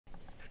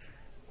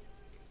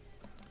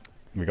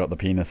We got the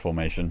penis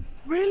formation.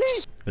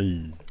 Really?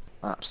 Hey.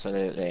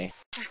 Absolutely.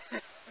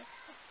 It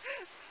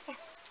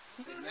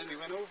nearly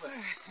went over.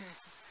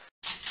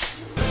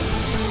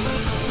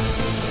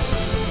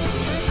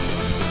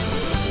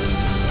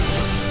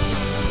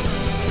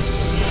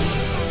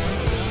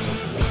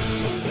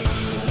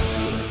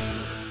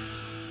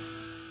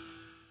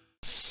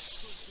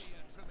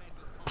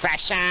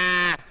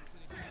 Pressure!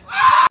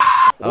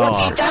 Oh. What's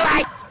he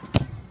doing?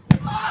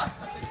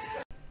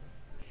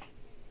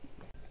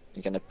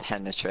 You're gonna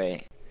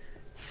penetrate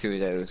through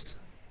those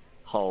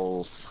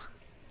holes.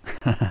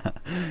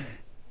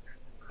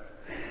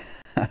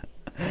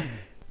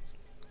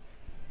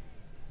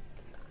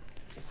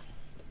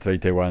 3,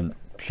 2, 1,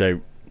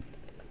 shoot.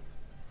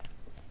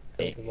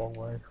 The wrong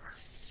way.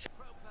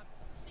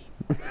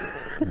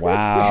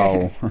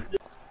 Wow.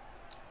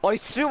 I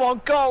threw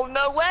on goal,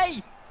 no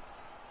way!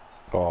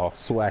 Oh,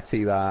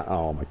 sweaty that.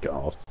 Oh my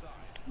god.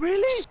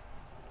 Really?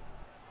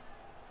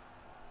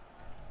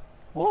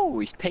 Whoa,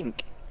 he's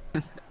pink.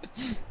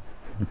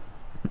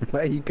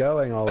 Where are you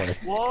going, Ollie?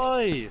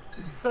 Why?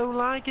 It's so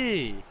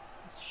laggy.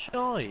 It's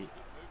shite.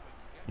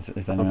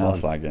 Is anyone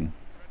else lagging?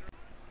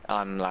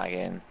 I'm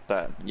lagging,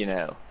 but you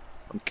know,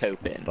 I'm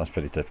coping. That's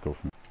pretty typical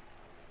for me.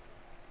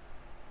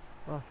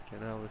 Fucking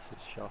hell, this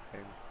is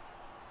shocking.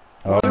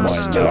 Oh my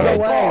stupid god. Run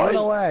away! boy! Run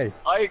away!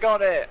 I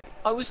got it!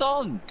 I was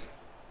on!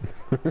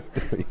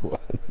 3-1.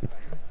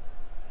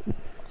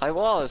 I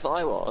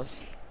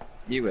was.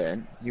 You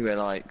weren't. You were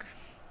like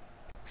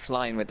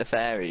flying with the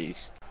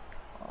fairies.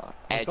 Oh,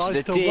 edge of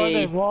the still D.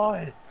 running,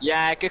 why?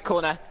 Yeah, good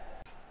corner.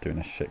 Doing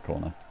a shit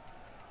corner.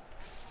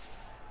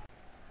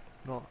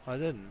 No, I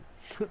didn't.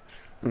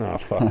 No,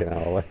 fucking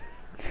hell, Ollie.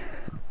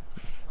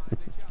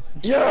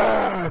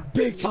 Yeah,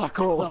 big Stuff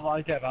tackle.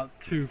 I get about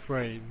 2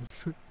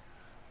 frames.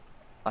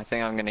 I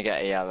think I'm gonna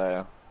get a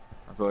yellow.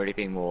 I've already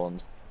been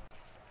warned.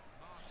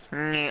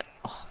 Oh,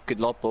 good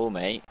lob ball,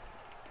 mate.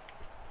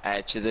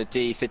 Edge of the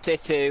D for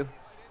Titu.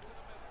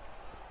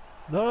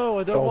 No,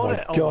 I don't Oh want my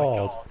it. Oh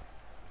God.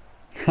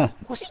 my god.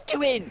 What's he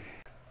doing?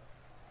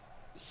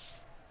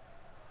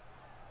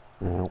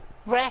 No.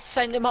 Ref,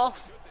 send him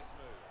off.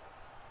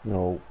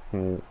 No.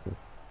 Mm.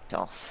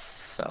 Oh,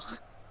 fuck.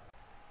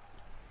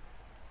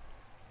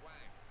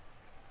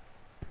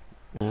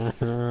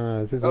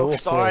 This is Oh, awful.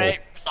 sorry.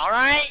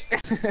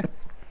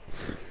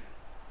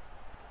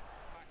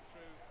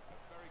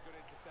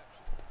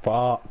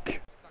 Fuck.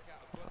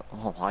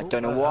 Oh, I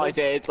don't know what I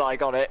did, but I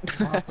got it.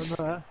 What happened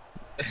there?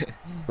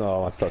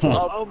 Oh, I stuck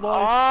Oh, Oh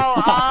my.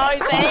 oh,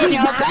 it's in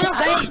your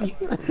penalty!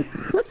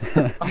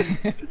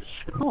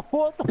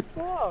 What the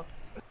fuck?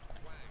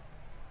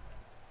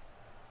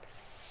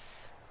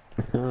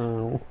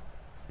 Oh.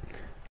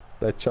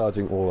 They're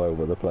charging all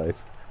over the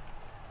place.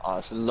 Oh,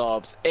 it's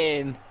lobbed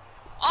in.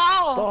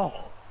 Oh!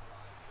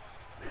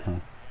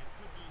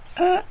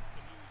 Oh!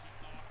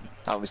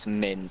 That was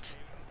mint.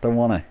 Don't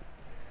want to.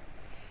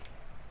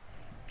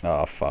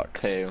 Oh fuck.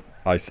 Poo.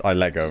 I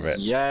let go of it.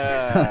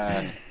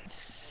 Yeah.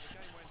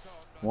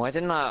 Why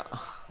didn't that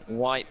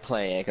white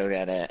player go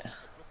get it?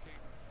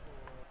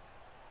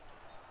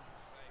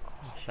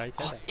 Shite,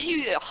 Oh, innit?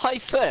 ew, high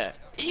foot.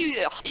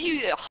 Ew,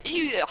 ew,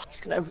 ew.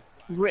 It's gonna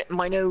rip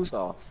my nose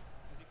off.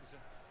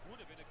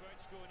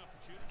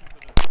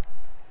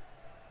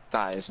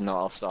 That is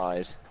not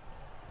offside.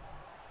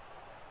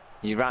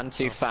 You ran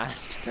too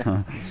fast.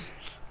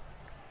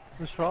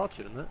 It's for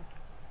Archie, isn't it?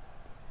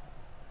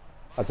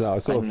 I don't know, I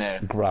sort know.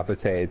 of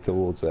gravitated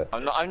towards it.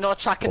 I'm not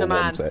tracking Or the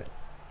man. want it.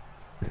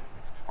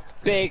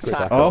 Big Quick,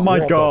 tackle. Oh my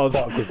What the god.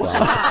 fuck was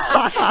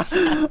that?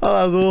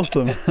 Oh, that was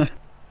awesome.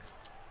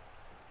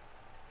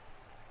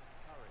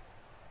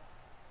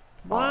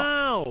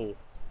 Wow!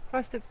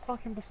 Pressed it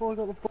fucking before I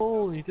got the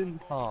ball and he didn't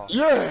pass.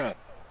 Yeah.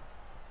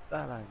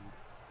 That end.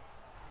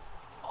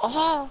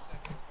 Oh.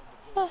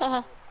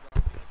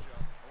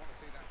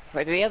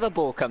 Where did the other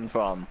ball come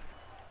from?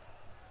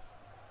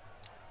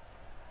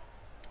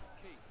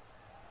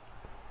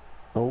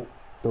 Oh,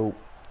 oh,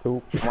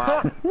 oh.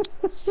 Wow.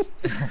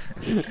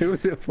 Who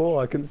was it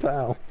for? I couldn't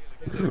tell.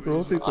 We're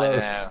all too I close.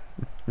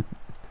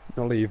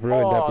 know. Ollie, you've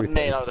ruined Oh, everything.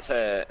 nail out the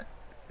foot.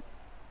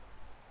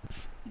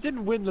 You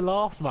didn't win the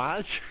last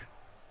match.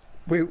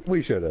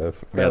 We should have.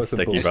 We There had were some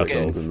sticky bullshit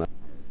battles. goals in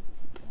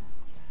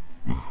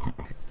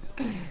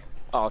there.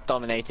 Oh,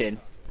 dominating.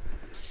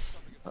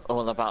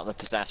 All about the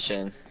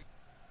possession.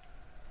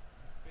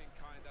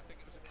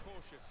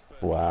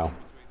 Wow.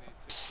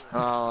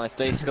 Oh, if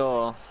they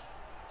score,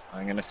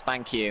 I'm gonna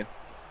spank you.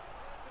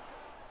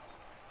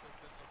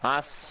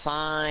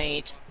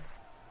 Offside.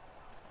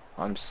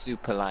 I'm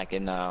super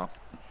lagging now.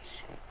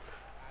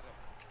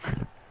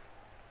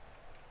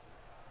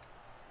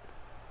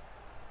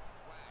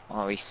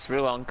 Oh, he's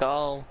through on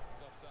goal.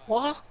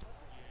 What?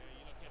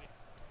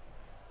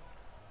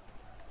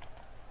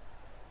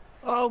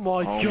 Oh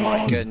my Oh god!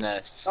 my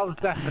goodness. That was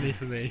definitely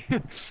for me.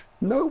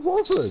 No, it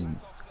wasn't.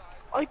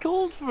 I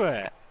called for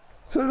it.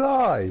 So did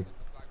I.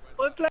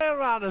 My player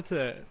ran at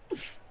it.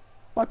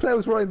 My player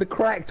was running the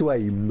correct way,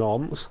 you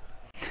nonce.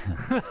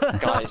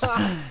 Guys,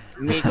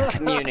 need to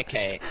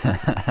communicate.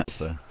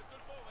 So,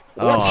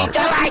 What's he Oh,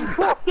 doing?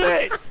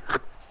 That's it!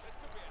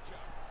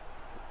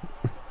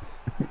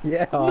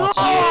 Yeah.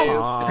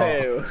 You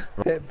poo.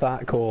 Hit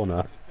that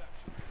corner.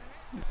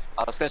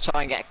 I was gonna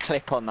try and get a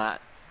clip on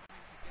that.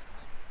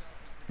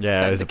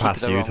 yeah, there's a Keep it pass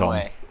the to you, wrong Tom.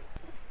 way.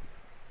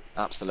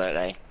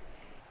 Absolutely.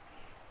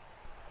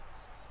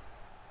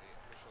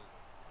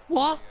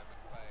 What?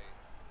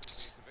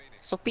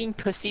 Stop being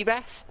pussy,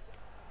 ref.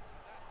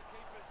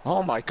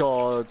 Oh my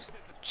god.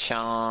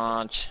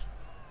 Charge.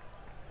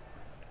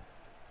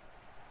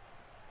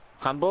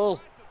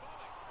 Handball.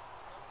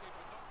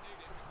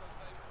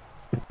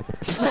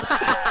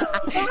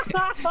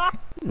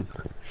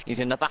 He's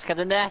in the back of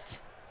the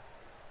net.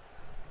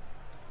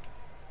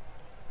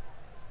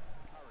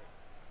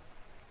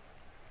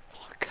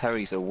 Oh,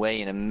 Curry's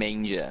away in a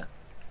manger.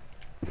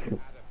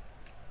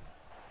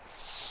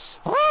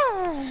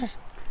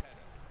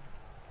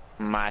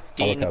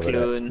 Martin I'll cover it.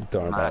 Clune.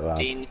 Don't worry about that.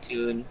 Martin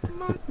Clune.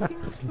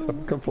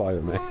 Come fly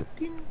with me.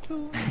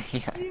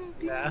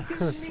 Yeah.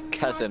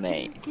 Cuz of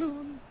me.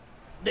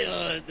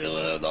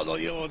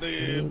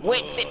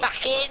 Whips it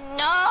back in.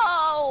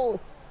 No!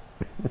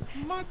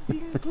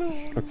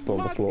 I'm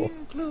still on the floor.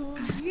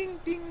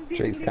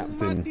 Jake's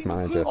captain,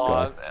 manager.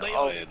 Oh,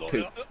 guy.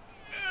 poop.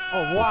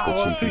 Oh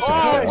wow! Cheeky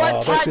Oh, finish. one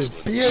Oh, touch! this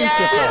is beautiful.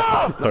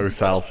 Yeah! So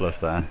selfless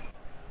there.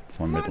 That's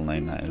my middle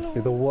name, that is.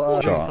 You're the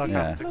worst. Shot,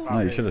 yeah. sarcastic No, you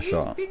about should have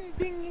shot.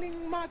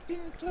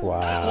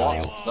 Wow.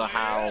 What the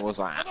hell was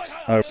that?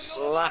 Oh,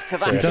 Slack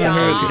of you a don't know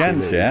who it's yard.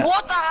 against yet?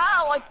 What the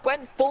hell? I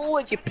went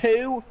forward, you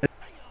poo!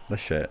 The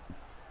shit.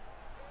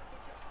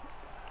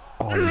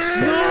 Oh, you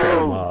suck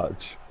so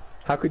much.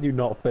 How could you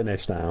not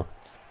finish now?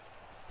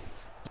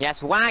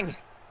 Yes, Wang!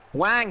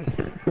 Wang!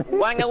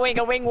 Wang a wing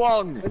a wing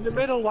wong! In the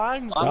middle,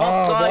 Wang. I'm Why'd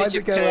offside, you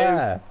you go poo!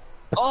 there?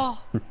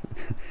 Oh!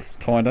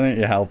 Tom, I don't think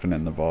you're helping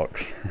in the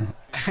box.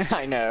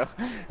 I know.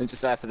 I'm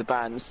just there for the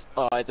bands.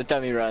 Alright, the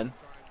dummy run.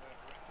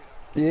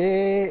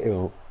 Yeah.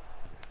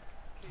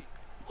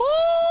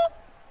 Oh.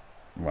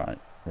 Right.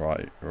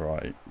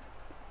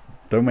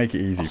 Don't make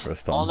it easy for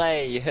us, Tom.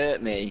 Ollie, you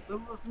hurt me.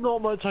 There's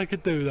not much I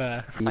could do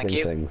there. Thank Eating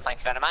you. things. Thank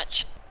you very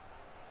much.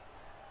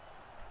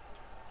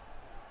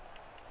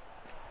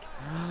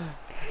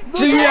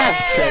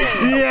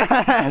 Yes!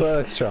 Yes!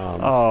 First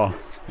chance. Oh,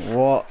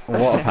 what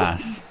a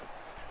pass.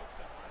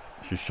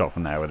 She shot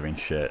from there would have been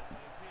shit.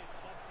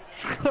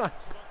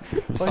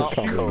 Top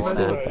can't believe you corner.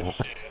 scored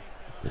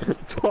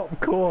that. Top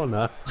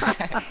corner.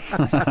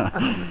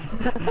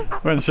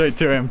 Went straight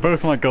to him.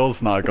 Both my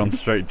goals now have gone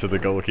straight to the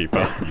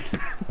goalkeeper.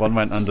 One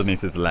went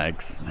underneath his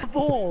legs. The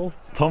ball.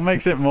 Tom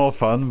makes it more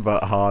fun,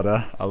 but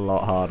harder. A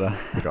lot harder.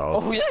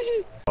 God, Oh, yeah.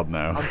 God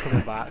no. I'm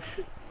coming back.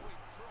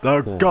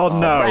 Oh, God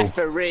no.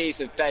 Referees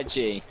of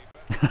veggie.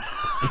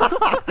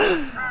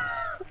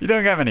 You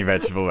don't get many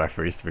vegetable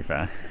referees, to be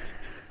fair.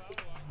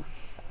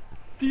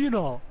 Do you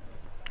not?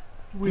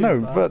 Weird, No,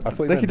 man. but I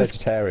thought you they meant could just...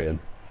 vegetarian.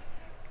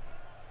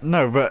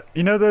 No, but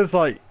you know those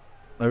like...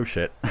 Oh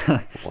shit.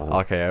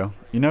 RKO.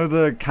 You know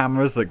the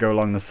cameras that go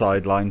along the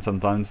sideline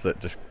sometimes that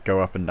just go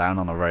up and down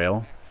on a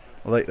rail?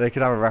 Well, they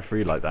could have a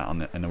referee like that on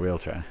the, in a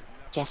wheelchair.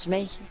 Guess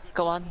me.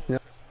 Go on. Yeah.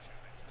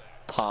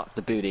 Park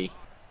the booty.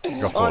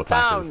 Got 4 down!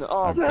 tackles.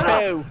 Oh,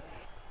 Oh, poo!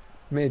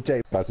 Me and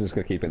Jake, I'm just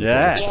gonna keep it. In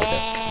Yeah. the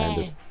Yeah!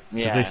 Ended.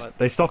 Yeah.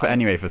 They stop it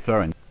anyway for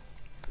throwing.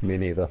 Me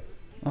neither.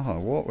 Oh,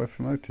 what? We're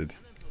promoted.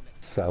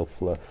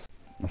 Selfless.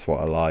 That's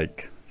what I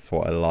like. That's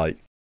what I like.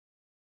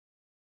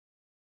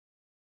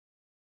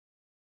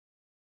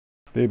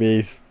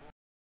 Boobies.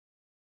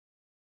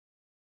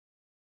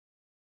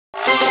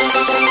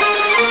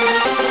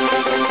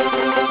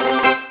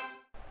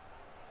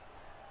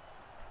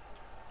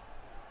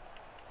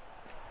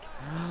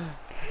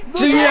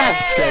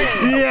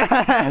 Yes!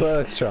 Yes!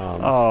 First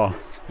chance. Oh,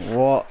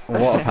 what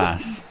a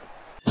pass.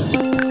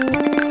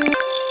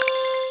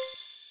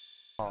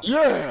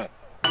 Yeah!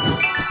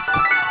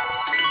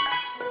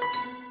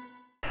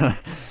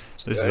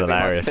 This is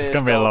hilarious. It's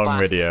gonna be a long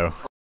video.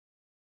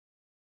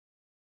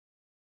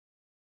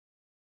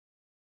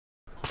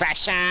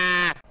 Pressure!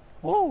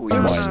 Whoa, Oh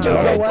you my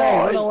stupid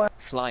God. boy!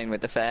 Flying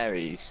with the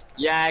fairies.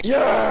 Yeah!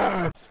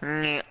 Yeah!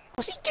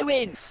 What's he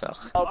doing?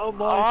 Fuck. Oh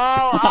my.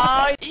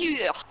 Oh,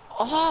 you.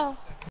 Oh.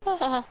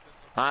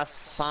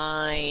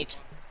 Offside.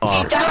 What's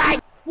he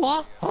doing?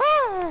 What?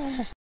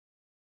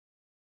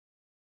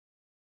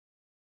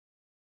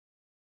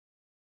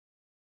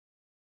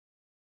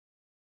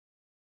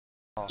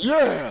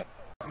 Yeah!